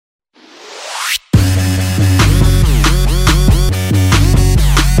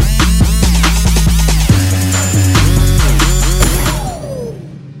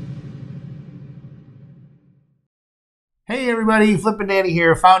Hey everybody, Flip and Danny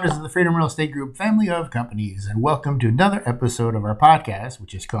here, founders of the Freedom Real Estate Group family of companies, and welcome to another episode of our podcast,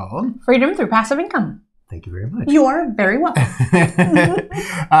 which is called Freedom Through Passive Income. Thank you very much. You are very welcome.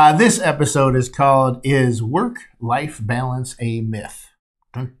 This episode is called Is Work-Life Balance a Myth?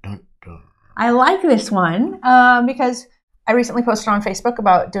 Dun, dun, dun. I like this one because I recently posted on Facebook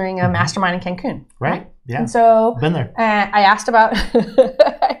about doing a mastermind in Cancun. Right? Yeah. And so Been there. I asked about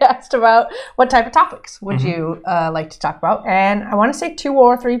what type of topics would you like to talk about, and I want to say 2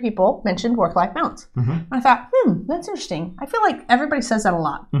 or 3 people mentioned work-life balance. And I thought, that's interesting. I feel like everybody says that a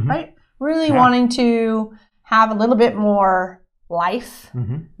lot, right? Really wanting to have a little bit more life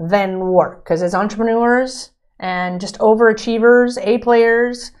than work, because as entrepreneurs and just overachievers, A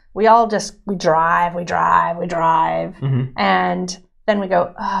players, we drive, and then we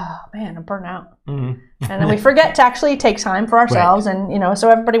go, oh man, I'm burnt out. And then we forget to actually take time for ourselves. Right. And, so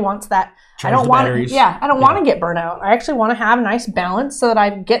everybody wants that. I don't want to get burnt out. I actually want to have a nice balance so that I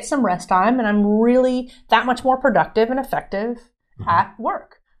get some rest time and I'm really that much more productive and effective at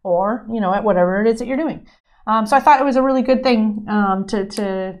work or, at whatever it is that you're doing. So I thought it was a really good thing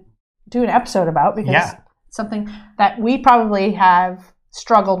to do an episode about, because it's something that we probably have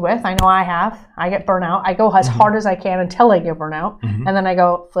struggled with. I know I have. I get burnout. I go as hard as I can until I get burnout. And then I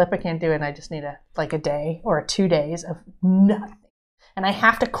go, Flip, I can't do it. And I just need a day or 2 days of nothing. And I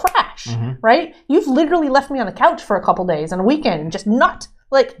have to crash, right? You've literally left me on the couch for a couple days on a weekend and just not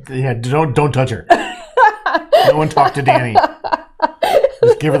don't touch her. No one talk to Danny.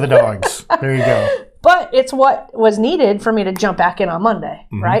 Just give her the dogs. There you go. But it's what was needed for me to jump back in on Monday,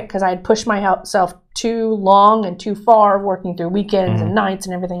 right? Because I had pushed myself too long and too far working through weekends and nights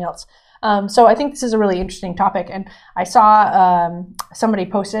and everything else. So I think this is a really interesting topic. And I saw somebody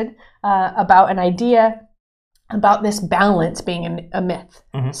posted about an idea about this balance being a myth.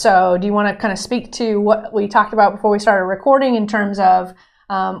 So do you want to kind of speak to what we talked about before we started recording in terms of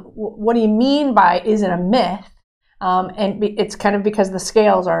what do you mean by is it a myth? And it's kind of because the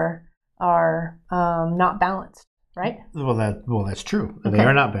scales are not balanced, right? Well, that's true. Okay. They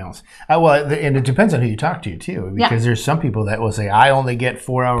are not balanced. And it depends on who you talk to too, because there's some people that will say, "I only get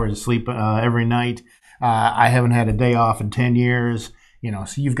 4 hours of sleep every night. I haven't had a day off in 10 years."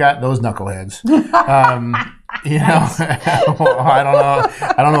 So you've got those knuckleheads. I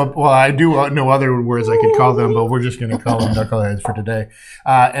don't know. Well, I do know other words I could call them, but we're just going to call them knuckleheads for today.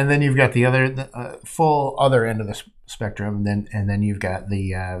 And then you've got the full other end of the spectrum, and then you've got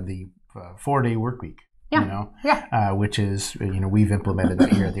the 4-day work week. Which is we've implemented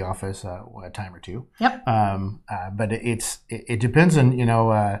that here at the office a time or two. But it depends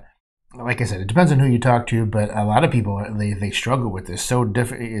on like I said, it depends on who you talk to. But a lot of people they struggle with this.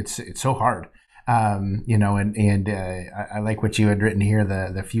 It's so hard. And I like what you had written here,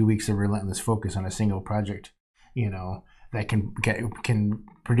 the few weeks of relentless focus on a single project, that can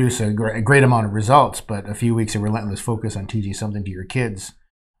produce a great amount of results, but a few weeks of relentless focus on teaching something to your kids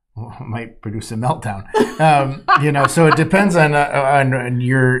might produce a meltdown. So it depends on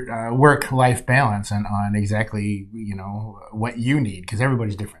your work-life balance and on exactly, what you need, because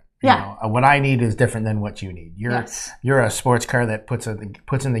everybody's different. What I need is different than what you need. You're a sports car that puts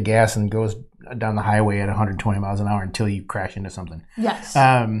in the gas and goes down the highway at 120 miles an hour until you crash into something. Yes.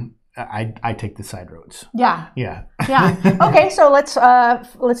 I take the side roads. Yeah. Okay, so let's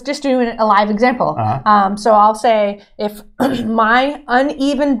just do a live example. So I'll say if my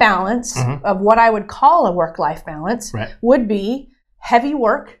uneven balance of what I would call a work-life balance would be heavy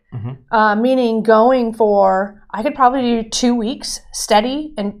work, meaning going for, I could probably do 2 weeks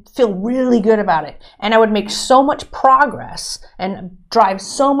steady and feel really good about it. And I would make so much progress and drive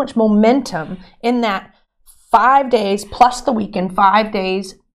so much momentum in that 5 days plus the weekend, 5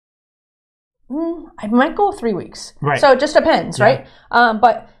 days. I might go 3 weeks. Right. So it just depends, right?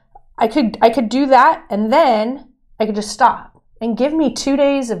 But I could do that, and then I could just stop and give me 2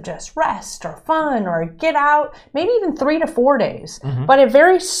 days of just rest or fun or get out, maybe even 3 to 4 days. But a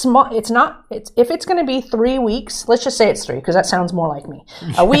very small, if it's going to be 3 weeks, let's just say it's 3, because that sounds more like me.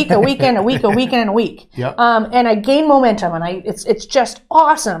 A week, a weekend, a week, a weekend, and a week. And I gain momentum, and it's just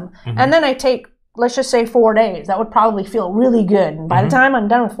awesome. And then I take, let's just say 4 days. That would probably feel really good. And by the time I'm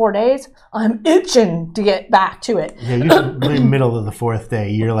done with 4 days, I'm itching to get back to it. Yeah, usually middle of the 4th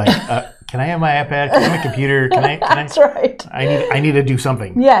day, you're like, can I have my iPad? Can I have my computer? That's right. I need to do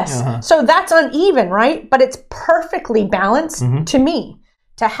something. Yes. So that's uneven, right? But it's perfectly balanced to me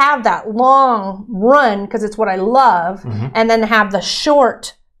to have that long run, because it's what I love, and then have the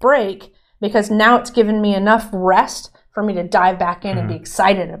short break, because now it's given me enough rest for me to dive back in and be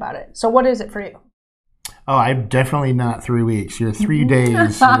excited about it. So what is it for you? Oh, I'm definitely not 3 weeks. You're 3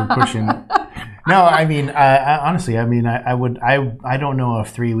 days. You're pushing. No, I mean, honestly, I mean, I don't know if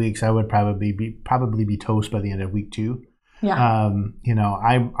 3 weeks. I would probably be toast by the end of week 2. Yeah. You know,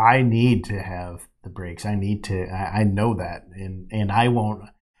 I need to have the breaks. I know that, and I won't.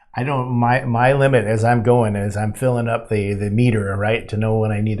 I don't. My limit as I'm going is I'm filling up the meter, right, to know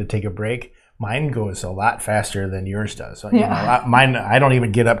when I need to take a break. Mine goes a lot faster than yours does. So, you know, mine, I don't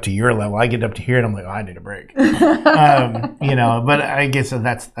even get up to your level. I get up to here and I'm like, oh, I need a break. You know, but I guess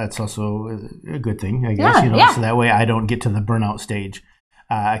that's also a good thing, I guess, you know, so that way I don't get to the burnout stage.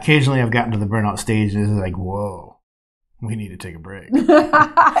 Occasionally I've gotten to the burnout stage and it's like, whoa, we need to take a break.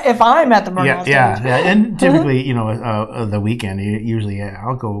 If I'm at the burnout stage. Yeah. And typically, you know, the weekend, usually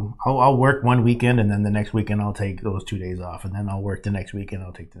I'll work one weekend and then the next weekend I'll take those 2 days off. And then I'll work the next weekend,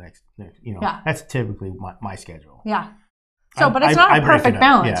 I'll take the next you know, that's typically my schedule. Yeah. So, but it's not a perfect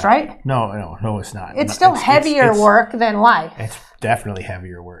balance, right? No, it's not. It's still heavier work than life. It's definitely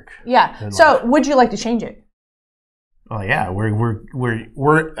heavier work. Yeah. So, would you like to change it? Oh yeah, we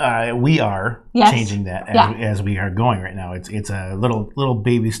are changing that as we are going right now. It's a little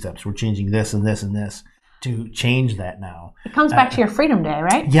baby steps. We're changing this and this and this to change that now. It comes back to your Freedom Day,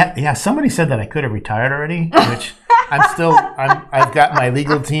 right? Yeah. Somebody said that I could have retired already, which I've got my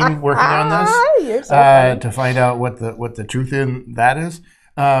legal team working on this to find out what the truth in that is.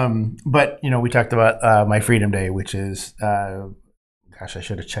 But you know, we talked about my Freedom Day, which is gosh, I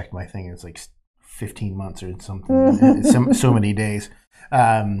should have checked my thing. It's like 15 months or something, so many days.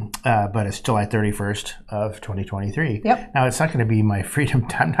 But it's July 31st of 2023. Yep. Now, it's not going to be my freedom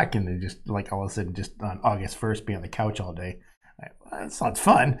time. I'm not going to just, like, all of a sudden, just on August 1st, be on the couch all day. That sounds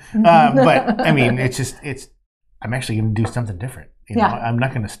fun. But, I mean, I'm actually going to do something different. You know, I'm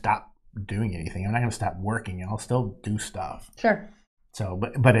not going to stop doing anything. I'm not going to stop working. I'll still do stuff. Sure. So,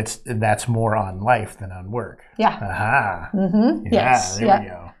 but that's more on life than on work. Yeah. Aha. Mm-hmm. Yeah, yes. There we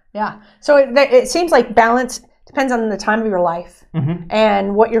go. Yeah. So it seems like balance depends on the time of your life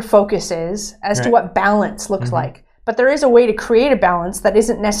and what your focus is as to what balance looks like. But there is a way to create a balance that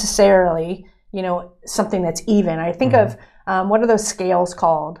isn't necessarily, you know, something that's even. I think of what are those scales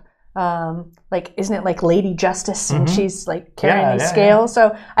called? Like, isn't it like Lady Justice and she's like carrying these scales?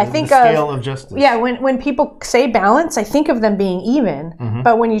 So I think the scale of justice. Yeah, when people say balance, I think of them being even.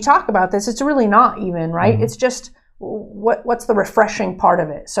 But when you talk about this, it's really not even, right? It's just what's the refreshing part of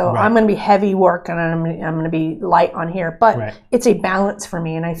it. So I'm going to be heavy work and I'm going to be light on here, but it's a balance for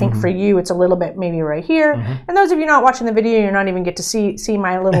me. And I think for you, it's a little bit maybe right here. And those of you not watching the video, you're not even get to see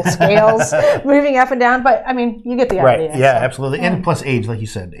my little scales moving up and down, but I mean, you get the idea. Yeah, so. Absolutely. And plus age, like you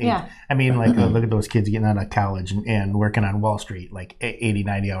said, age. Yeah. I mean, like look at those kids getting out of college and working on Wall Street, like 80,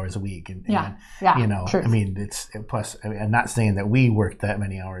 90 hours a week. And you know, truth. I mean, it's plus, I'm not saying that we worked that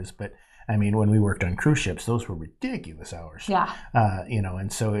many hours, but I mean, when we worked on cruise ships, those were ridiculous hours. Yeah. You know,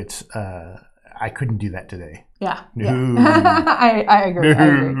 and so it's, I couldn't do that today. Yeah. I agree.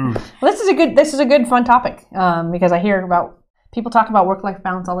 Well, this is a good fun topic because I hear people talk about work-life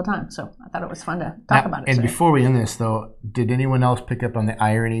balance all the time. So I thought it was fun to talk about it. And before we end this, though, did anyone else pick up on the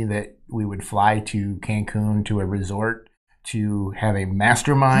irony that we would fly to Cancun to a resort to have a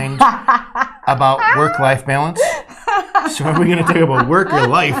mastermind about work-life balance? So are we going to talk about work or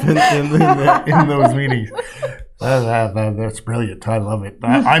life in those meetings? That's brilliant. I love it.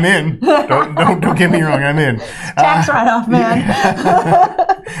 I'm in. Don't get me wrong. I'm in. Tax write-off, man.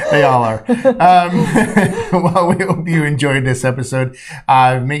 They all are. Well, we hope you enjoyed this episode.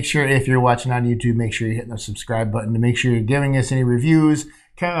 Make sure if you're watching on YouTube, make sure you're hitting the subscribe button to make sure you're giving us any reviews,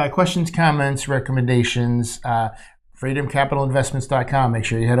 questions, comments, recommendations. FreedomCapitalInvestments.com. Make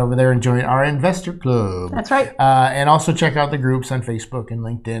sure you head over there and join our investor club. That's right. And also check out the groups on Facebook and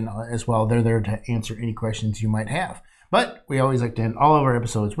LinkedIn as well. They're there to answer any questions you might have. But we always like to end all of our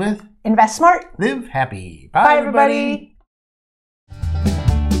episodes with Invest Smart. Live Happy. Bye everybody.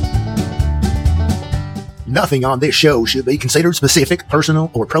 Nothing on this show should be considered specific, personal,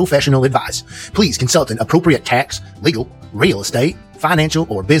 or professional advice. Please consult an appropriate tax, legal, real estate, financial,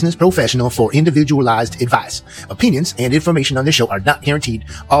 or business professional for individualized advice. Opinions and information on this show are not guaranteed.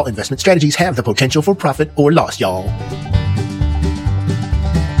 All investment strategies have the potential for profit or loss, y'all.